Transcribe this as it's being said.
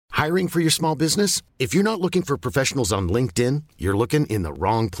Hiring for your small business? If you're not looking for professionals on LinkedIn, you're looking in the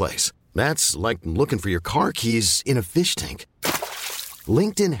wrong place. That's like looking for your car keys in a fish tank.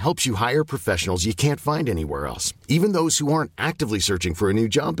 LinkedIn helps you hire professionals you can't find anywhere else, even those who aren't actively searching for a new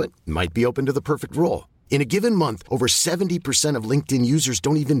job but might be open to the perfect role. In a given month, over 70% of LinkedIn users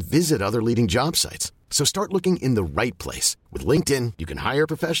don't even visit other leading job sites. So start looking in the right place. With LinkedIn, you can hire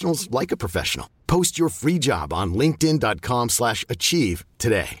professionals like a professional. Post your free job on linkedin.com/achieve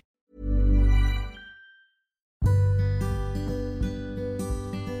today.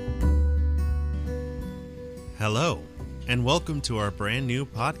 Hello, and welcome to our brand new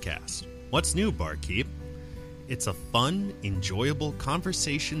podcast, What's New, Barkeep? It's a fun, enjoyable,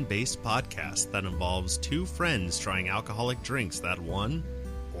 conversation-based podcast that involves two friends trying alcoholic drinks that one,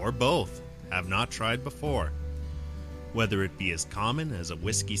 or both, have not tried before. Whether it be as common as a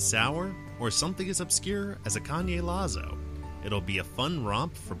whiskey sour, or something as obscure as a Kanye Lazo, it'll be a fun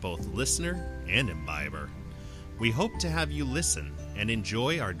romp for both listener and imbiber. We hope to have you listen and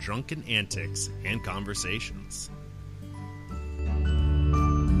enjoy our drunken antics and conversations.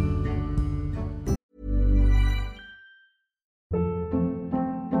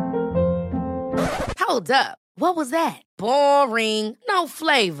 Hold up. What was that? Boring. No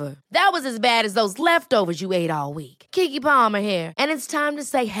flavor. That was as bad as those leftovers you ate all week. Keke Palmer here, and it's time to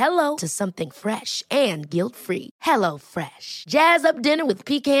say hello to something fresh and guilt-free. Hello Fresh. Jazz up dinner with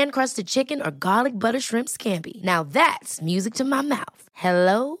pecan-crusted chicken or garlic butter shrimp scampi. Now that's music to my mouth.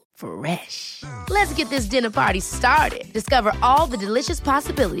 Hello Fresh. Let's get this dinner party started. Discover all the delicious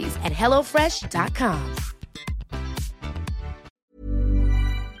possibilities at HelloFresh.com.